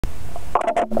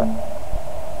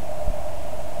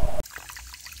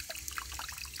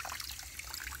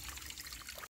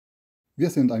Wir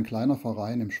sind ein kleiner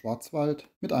Verein im Schwarzwald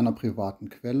mit einer privaten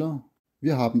Quelle.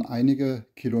 Wir haben einige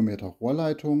Kilometer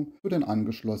Rohrleitung zu den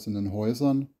angeschlossenen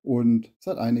Häusern und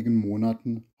seit einigen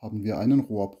Monaten haben wir einen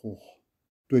Rohrbruch.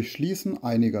 Durch Schließen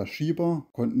einiger Schieber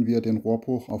konnten wir den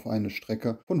Rohrbruch auf eine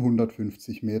Strecke von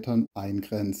 150 Metern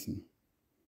eingrenzen.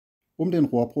 Um den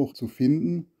Rohrbruch zu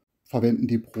finden, verwenden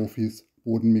die Profis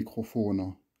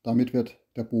Bodenmikrofone. Damit wird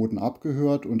der Boden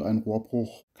abgehört und einen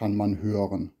Rohrbruch kann man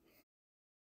hören.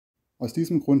 Aus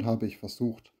diesem Grund habe ich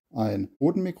versucht, ein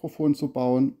Bodenmikrofon zu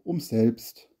bauen, um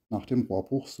selbst nach dem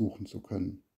Rohrbruch suchen zu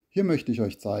können. Hier möchte ich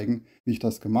euch zeigen, wie ich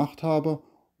das gemacht habe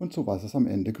und zu was es am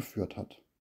Ende geführt hat.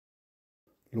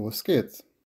 Los geht's!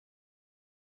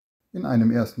 In einem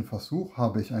ersten Versuch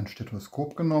habe ich ein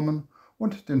Stethoskop genommen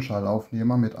und den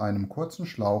Schallaufnehmer mit einem kurzen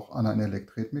Schlauch an ein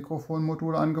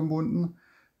Elektretmikrofonmodul angebunden,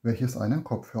 welches einen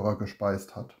Kopfhörer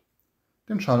gespeist hat.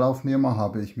 Den Schallaufnehmer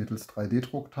habe ich mittels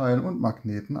 3D-Druckteil und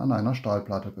Magneten an einer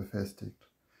Stahlplatte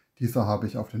befestigt. Diese habe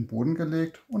ich auf den Boden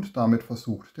gelegt und damit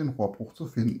versucht, den Rohrbruch zu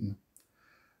finden.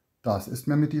 Das ist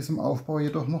mir mit diesem Aufbau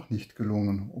jedoch noch nicht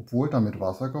gelungen, obwohl damit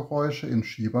Wassergeräusche in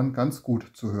Schiebern ganz gut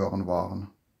zu hören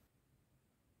waren.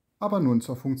 Aber nun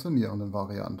zur funktionierenden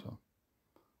Variante.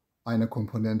 Eine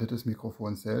Komponente des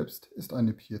Mikrofons selbst ist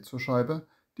eine Piezoscheibe,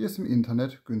 die es im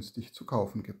Internet günstig zu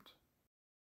kaufen gibt.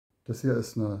 Das hier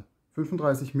ist eine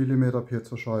 35 mm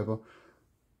Piezoscheibe.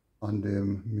 An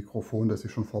dem Mikrofon, das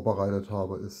ich schon vorbereitet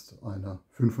habe, ist eine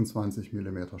 25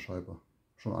 mm Scheibe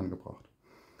schon angebracht.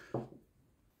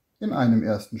 In einem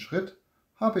ersten Schritt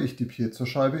habe ich die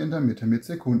Piezoscheibe in der Mitte mit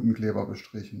Sekundenkleber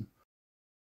bestrichen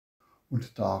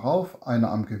und darauf eine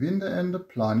am Gewindeende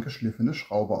plan geschliffene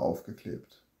Schraube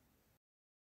aufgeklebt.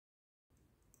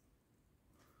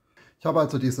 Ich habe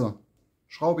also diese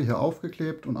Schraube hier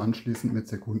aufgeklebt und anschließend mit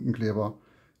Sekundenkleber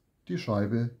die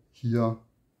Scheibe hier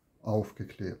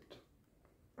aufgeklebt.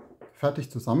 Fertig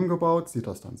zusammengebaut sieht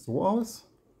das dann so aus.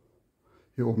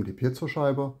 Hier oben die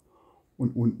Piezoscheibe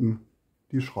und unten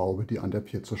die Schraube, die an der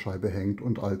Piezoscheibe hängt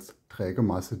und als träge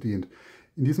Masse dient.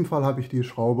 In diesem Fall habe ich die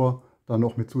Schraube dann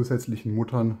noch mit zusätzlichen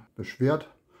Muttern beschwert,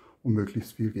 um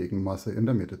möglichst viel Gegenmasse in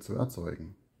der Mitte zu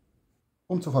erzeugen.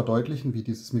 Um zu verdeutlichen, wie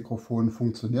dieses Mikrofon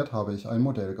funktioniert, habe ich ein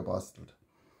Modell gebastelt.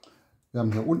 Wir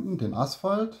haben hier unten den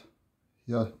Asphalt,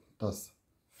 hier das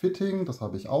Fitting, das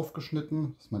habe ich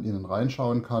aufgeschnitten, dass man innen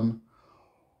reinschauen kann.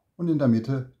 Und in der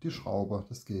Mitte die Schraube,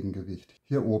 das Gegengewicht.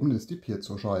 Hier oben ist die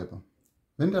Piezoscheibe.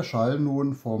 Wenn der Schall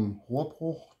nun vom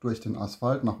Rohrbruch durch den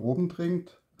Asphalt nach oben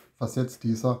dringt, versetzt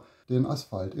dieser den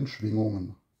Asphalt in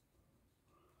Schwingungen.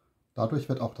 Dadurch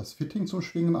wird auch das Fitting zum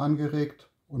Schwingen angeregt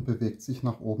und bewegt sich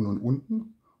nach oben und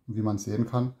unten. Und wie man sehen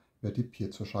kann, wird die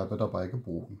Piezoscheibe dabei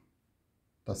gebogen.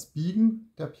 Das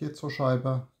Biegen der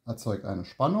Piezoscheibe erzeugt eine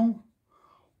Spannung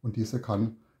und diese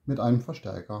kann mit einem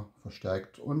Verstärker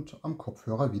verstärkt und am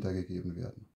Kopfhörer wiedergegeben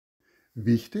werden.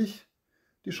 Wichtig: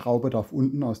 Die Schraube darf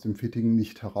unten aus dem Fitting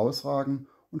nicht herausragen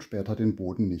und später den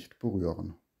Boden nicht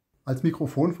berühren. Als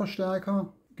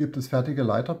Mikrofonverstärker gibt es fertige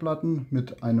Leiterplatten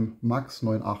mit einem Max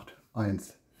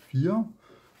 9814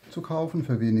 zu kaufen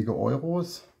für wenige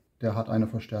Euros. Der hat eine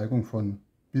Verstärkung von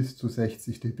bis zu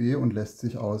 60 dB und lässt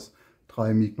sich aus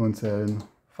 3 Mikrozellen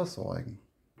versorgen.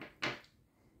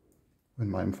 In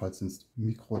meinem Fall sind es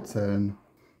Mikrozellen.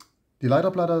 Die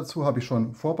Leiterplatte dazu habe ich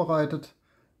schon vorbereitet.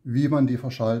 Wie man die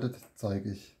verschaltet,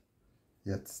 zeige ich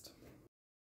jetzt.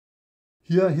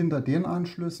 Hier hinter den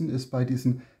Anschlüssen ist bei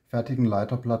diesen fertigen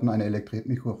Leiterplatten ein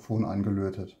Elektretmikrofon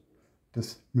angelötet.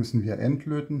 Das müssen wir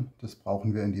entlöten, das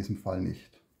brauchen wir in diesem Fall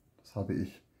nicht. Das habe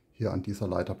ich hier an dieser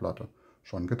Leiterplatte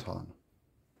schon getan.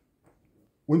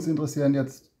 Uns interessieren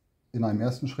jetzt in einem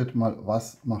ersten Schritt mal,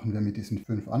 was machen wir mit diesen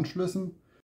 5 Anschlüssen.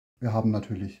 Wir haben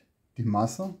natürlich die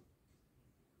Masse.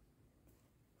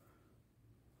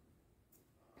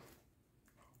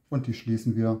 Und die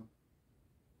schließen wir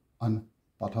an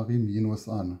Batterie Minus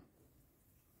an.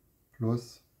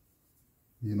 Plus,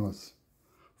 Minus.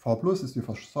 V plus ist die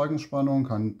Versorgungsspannung,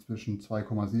 kann zwischen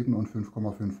 2,7 und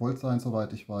 5,5 Volt sein,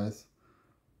 soweit ich weiß.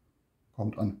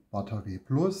 Kommt an Batterie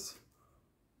Plus,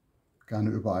 gerne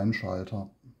über einen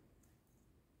Schalter.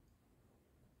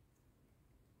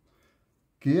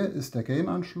 G ist der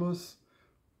Gain-Anschluss.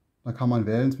 Da kann man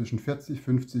wählen zwischen 40,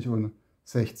 50 und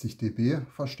 60 dB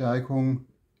Verstärkung.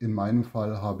 In meinem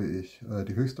Fall habe ich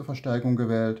die höchste Verstärkung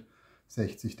gewählt,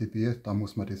 60 dB. Da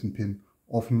muss man diesen Pin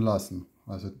offen lassen,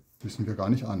 also müssen wir gar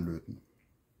nicht anlöten.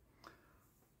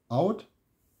 Out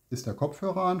ist der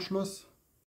Kopfhöreranschluss.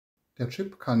 Der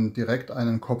Chip kann direkt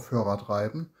einen Kopfhörer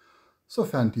treiben,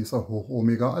 sofern dieser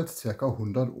hochohmiger als ca.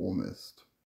 100 Ohm ist.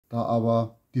 Da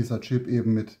aber dieser Chip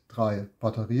eben mit 3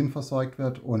 Batterien versorgt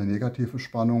wird, ohne negative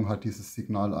Spannung, hat dieses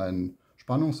Signal einen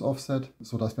Spannungsoffset,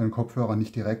 sodass wir den Kopfhörer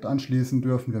nicht direkt anschließen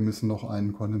dürfen. Wir müssen noch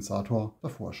einen Kondensator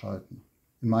davor schalten.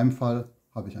 In meinem Fall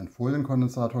habe ich einen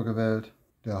Folienkondensator gewählt.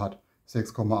 Der hat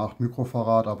 6,8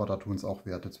 Mikrofarad, aber da tun es auch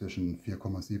Werte zwischen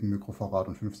 4,7 Mikrofarad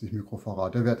und 50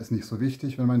 Mikrofarad. Der Wert ist nicht so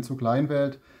wichtig. Wenn man ihn zu klein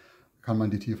wählt, kann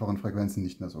man die tieferen Frequenzen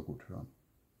nicht mehr so gut hören.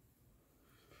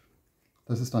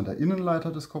 Das ist dann der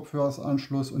Innenleiter des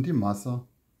Kopfhöreranschlusses und die Masse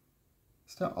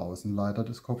ist der Außenleiter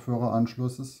des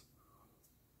Kopfhöreranschlusses.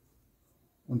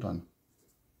 Und dann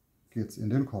geht es in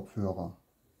den Kopfhörer.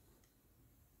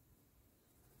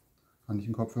 Kann ich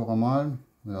einen Kopfhörer malen?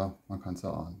 Ja, man kann es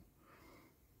erahnen.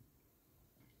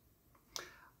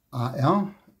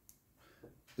 AR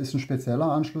ist ein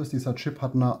spezieller Anschluss. Dieser Chip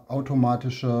hat eine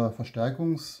automatische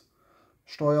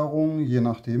Verstärkungssteuerung, je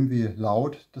nachdem wie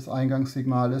laut das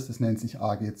Eingangssignal ist. Das nennt sich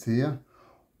AGC.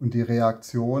 Und die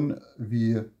Reaktion,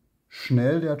 wie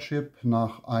schnell der Chip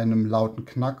nach einem lauten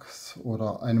Knacks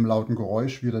oder einem lauten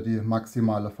Geräusch wieder die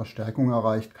maximale Verstärkung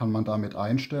erreicht, kann man damit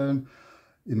einstellen.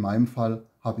 In meinem Fall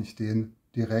habe ich den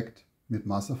direkt mit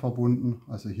Masse verbunden,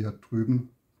 also hier drüben.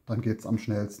 Dann geht es am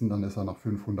schnellsten, dann ist er nach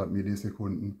 500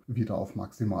 Millisekunden wieder auf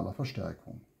maximaler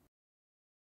Verstärkung.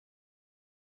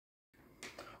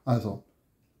 Also,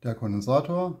 der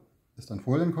Kondensator ist ein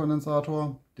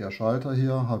Folienkondensator. Der Schalter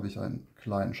hier habe ich einen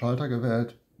kleinen Schalter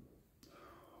gewählt.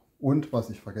 Und was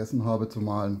ich vergessen habe zu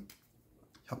malen,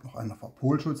 ich habe noch eine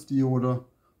Verpolschutzdiode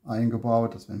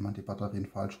eingebaut, dass wenn man die Batterien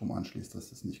falsch rum anschließt,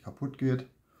 dass es nicht kaputt geht.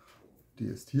 Die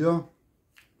ist hier.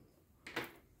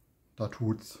 Da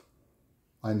tut es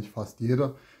eigentlich fast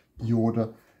jede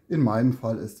Diode. In meinem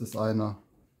Fall ist es eine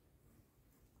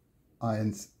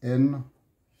 1N4001.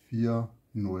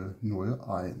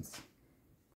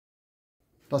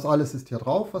 Das alles ist hier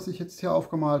drauf, was ich jetzt hier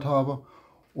aufgemalt habe.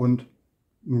 Und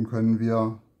nun können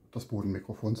wir das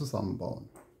Bodenmikrofon zusammenbauen.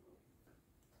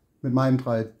 Mit meinem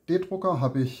 3D-Drucker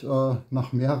habe ich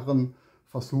nach mehreren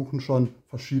Versuchen schon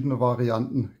verschiedene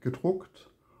Varianten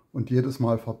gedruckt und jedes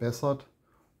Mal verbessert.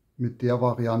 Mit der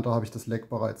Variante habe ich das Leck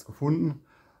bereits gefunden.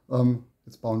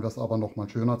 Jetzt bauen wir es aber noch mal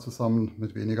schöner zusammen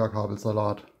mit weniger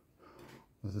Kabelsalat.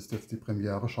 Das ist jetzt die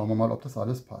Premiere. Schauen wir mal, ob das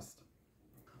alles passt.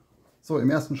 So,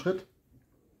 im ersten Schritt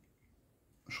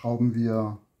schrauben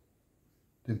wir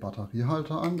den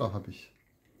Batteriehalter an. Da habe ich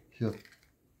hier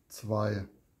 2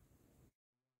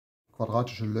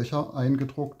 quadratische Löcher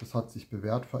eingedruckt. Das hat sich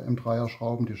bewährt für M3er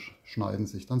Schrauben. Die schneiden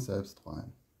sich dann selbst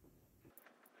rein.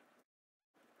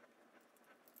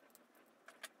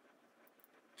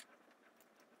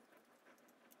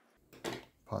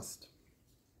 Passt.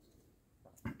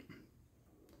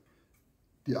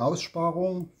 Die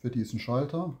Aussparung für diesen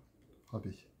Schalter habe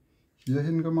ich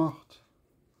hierhin gemacht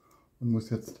und muss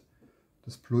jetzt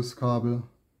das Pluskabel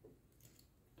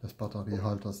des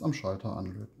Batteriehalters am Schalter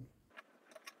anlöten.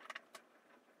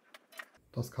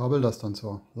 Das Kabel, das dann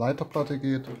zur Leiterplatte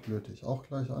geht, löte ich auch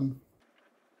gleich an.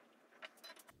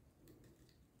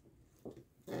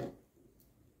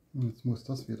 Und jetzt muss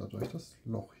das wieder durch das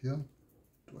Loch hier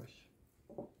durch.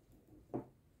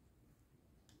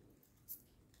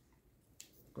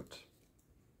 Gut.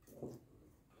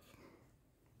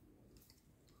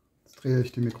 Jetzt drehe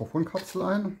ich die Mikrofonkapsel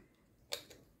ein.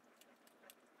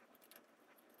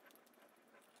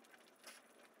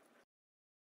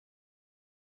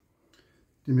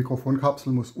 Die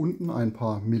Mikrofonkapsel muss unten ein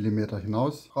paar Millimeter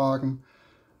hinausragen,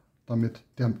 damit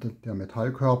der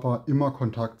Metallkörper immer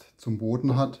Kontakt zum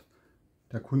Boden hat.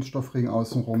 Der Kunststoffring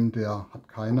außenrum, der hat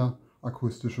keine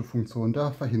akustische Funktion,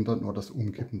 der verhindert nur das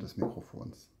Umkippen des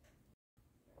Mikrofons.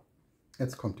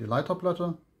 Jetzt kommt die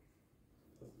Leiterplatte.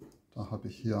 Da habe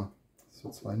ich hier so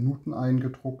 2 Nuten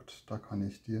eingedruckt, da kann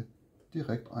ich die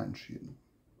direkt einschieben.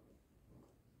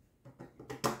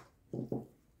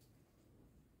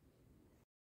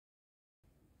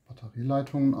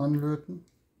 Batterieleitungen anlöten.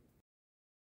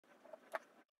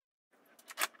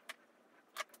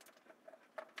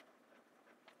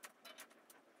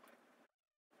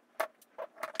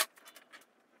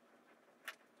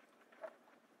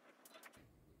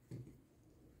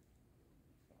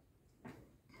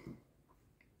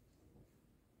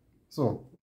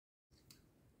 So,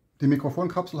 die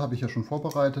Mikrofonkapsel habe ich ja schon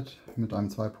vorbereitet mit einem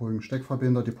zweipoligen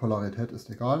Steckverbinder. Die Polarität ist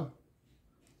egal.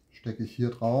 Stecke ich hier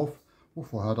drauf, wo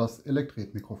vorher das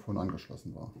Elektretmikrofon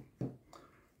angeschlossen war.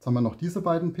 Jetzt haben wir noch diese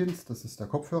beiden Pins, das ist der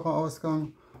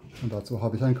Kopfhörerausgang und dazu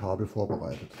habe ich ein Kabel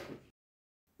vorbereitet.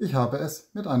 Ich habe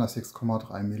es mit einer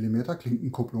 6,3 mm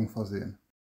Klinkenkupplung versehen.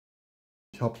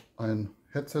 Ich habe ein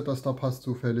Headset, das da passt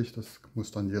zufällig, das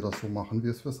muss dann jeder so machen, wie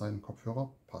es für seinen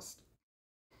Kopfhörer passt.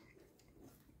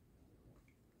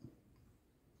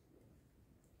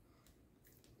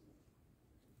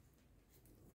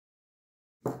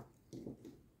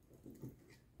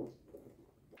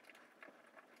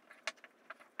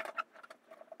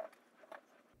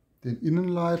 Den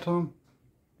Innenleiter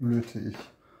löte ich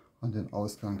an den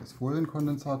Ausgang des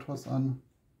Folienkondensators an.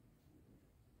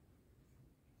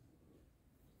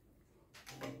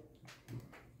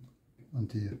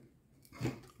 Und die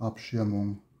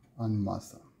Abschirmung an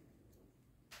Masse.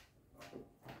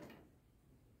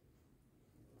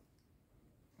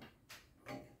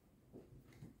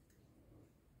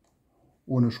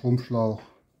 Ohne Schrumpfschlauch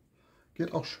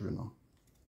geht auch schöner.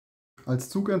 Als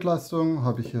Zugentlastung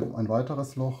habe ich hier ein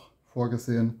weiteres Loch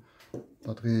vorgesehen.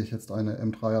 Da drehe ich jetzt eine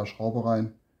M3er Schraube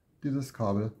rein, die das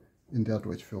Kabel in der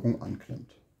Durchführung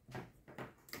anklemmt.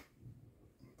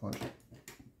 Falsch.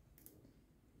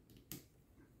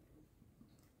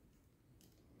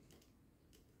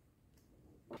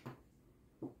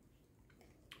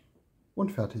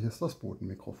 Und fertig ist das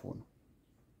Bodenmikrofon.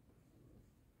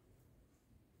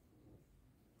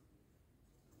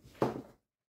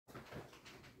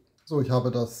 So, ich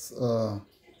habe das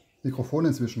Mikrofon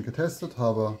inzwischen getestet,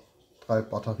 habe 3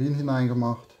 Batterien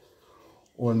hineingemacht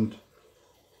und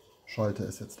schalte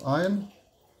es jetzt ein.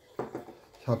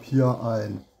 Ich habe hier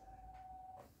ein,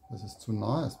 das ist zu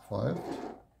nah, es pfeift.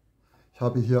 Ich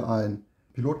habe hier ein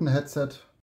Piloten-Headset.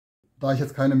 Da ich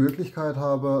jetzt keine Möglichkeit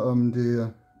habe, die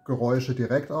Geräusche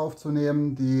direkt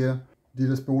aufzunehmen, die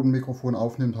das Bodenmikrofon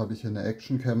aufnimmt, habe ich hier eine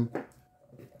Action-Cam.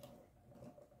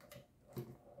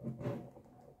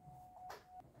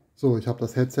 So, ich habe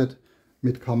das Headset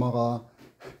mit Kamera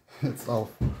jetzt auf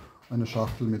eine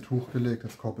Schachtel mit Tuch gelegt.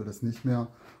 Jetzt koppelt es nicht mehr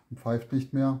und pfeift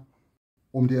nicht mehr.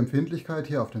 Um die Empfindlichkeit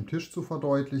hier auf dem Tisch zu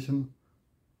verdeutlichen,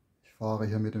 ich fahre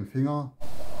hier mit dem Finger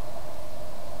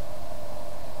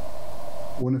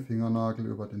ohne Fingernagel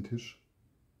über den Tisch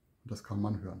und das kann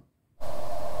man hören.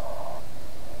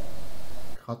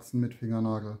 Kratzen mit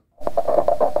Fingernagel.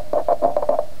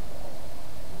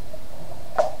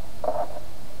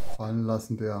 Fallen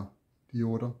lassen der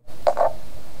Diode.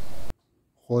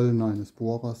 Rollen eines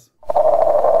Bohrers.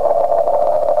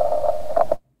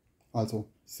 Also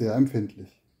sehr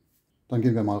empfindlich. Dann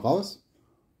gehen wir mal raus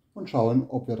und schauen,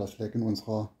 ob wir das Leck in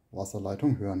unserer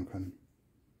Wasserleitung hören können.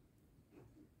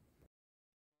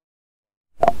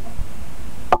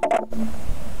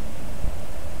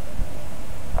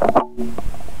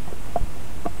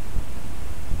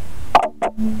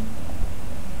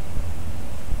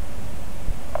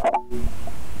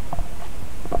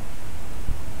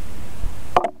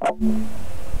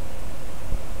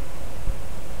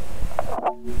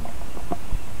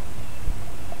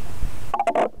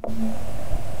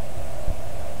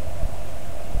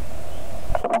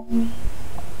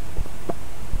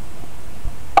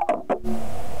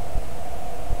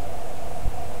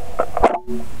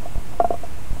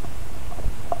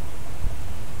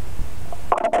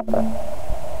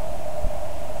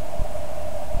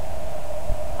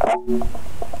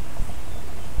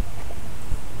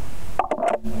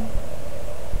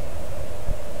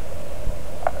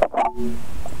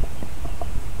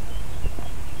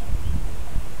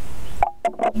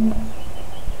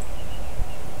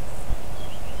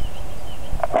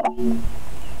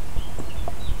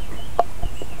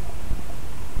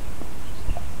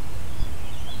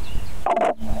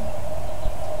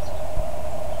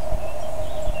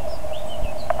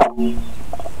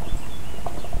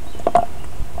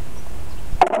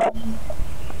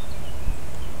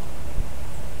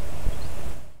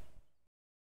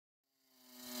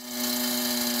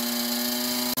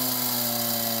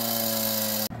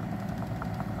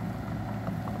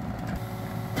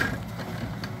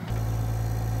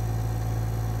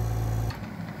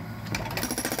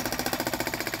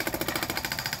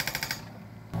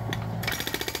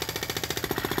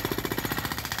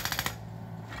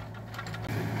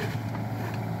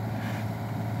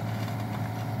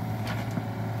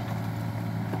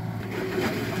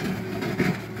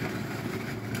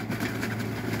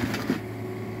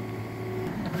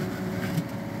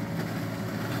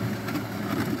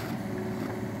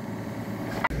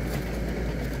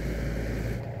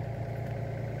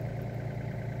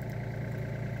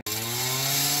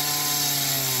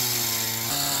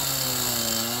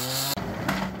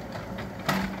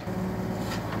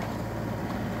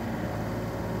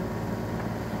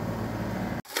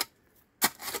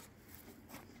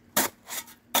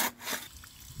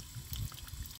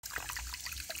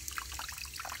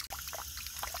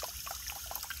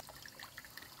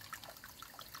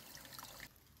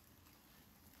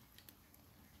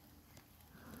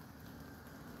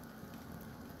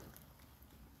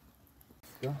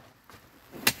 Ja.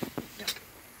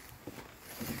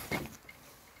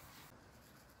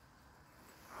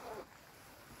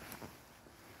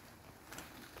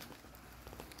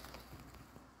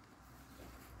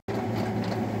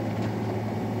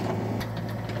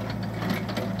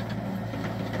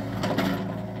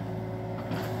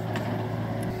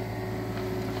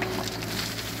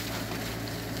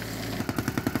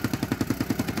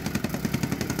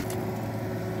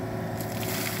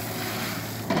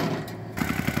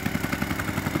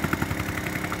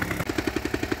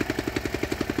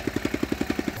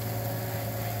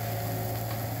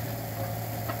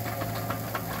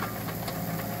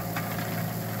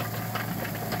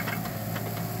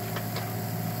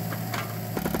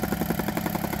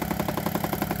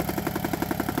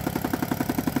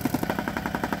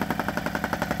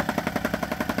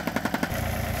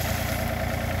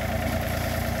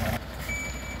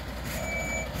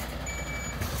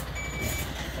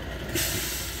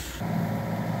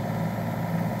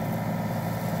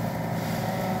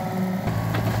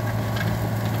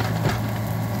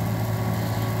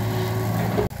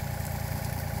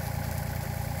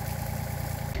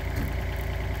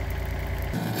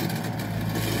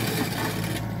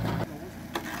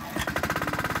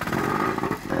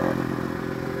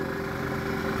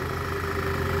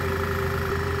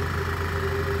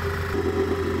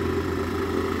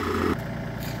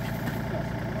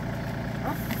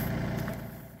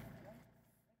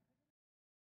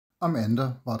 Am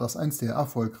Ende war das ein sehr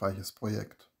erfolgreiches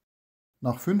Projekt.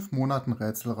 Nach 5 Monaten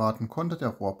Rätselraten konnte der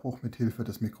Rohrbruch mit Hilfe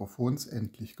des Mikrofons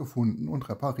endlich gefunden und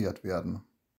repariert werden.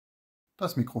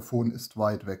 Das Mikrofon ist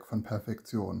weit weg von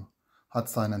Perfektion, hat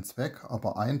seinen Zweck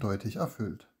aber eindeutig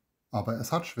erfüllt. Aber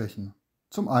es hat Schwächen.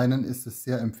 Zum einen ist es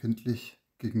sehr empfindlich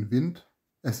gegen Wind,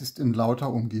 es ist in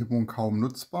lauter Umgebung kaum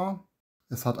nutzbar,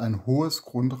 es hat ein hohes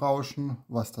Grundrauschen,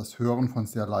 was das Hören von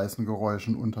sehr leisen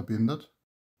Geräuschen unterbindet,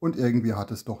 und irgendwie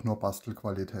hat es doch nur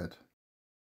Bastelqualität.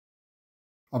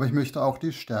 Aber ich möchte auch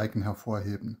die Stärken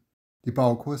hervorheben. Die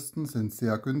Baukosten sind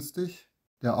sehr günstig,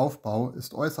 der Aufbau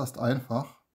ist äußerst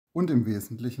einfach und im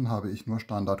Wesentlichen habe ich nur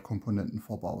Standardkomponenten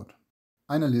verbaut.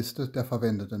 Eine Liste der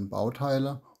verwendeten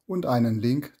Bauteile und einen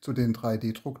Link zu den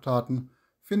 3D-Druckdaten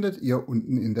findet ihr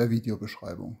unten in der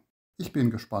Videobeschreibung. Ich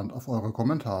bin gespannt auf eure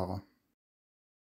Kommentare.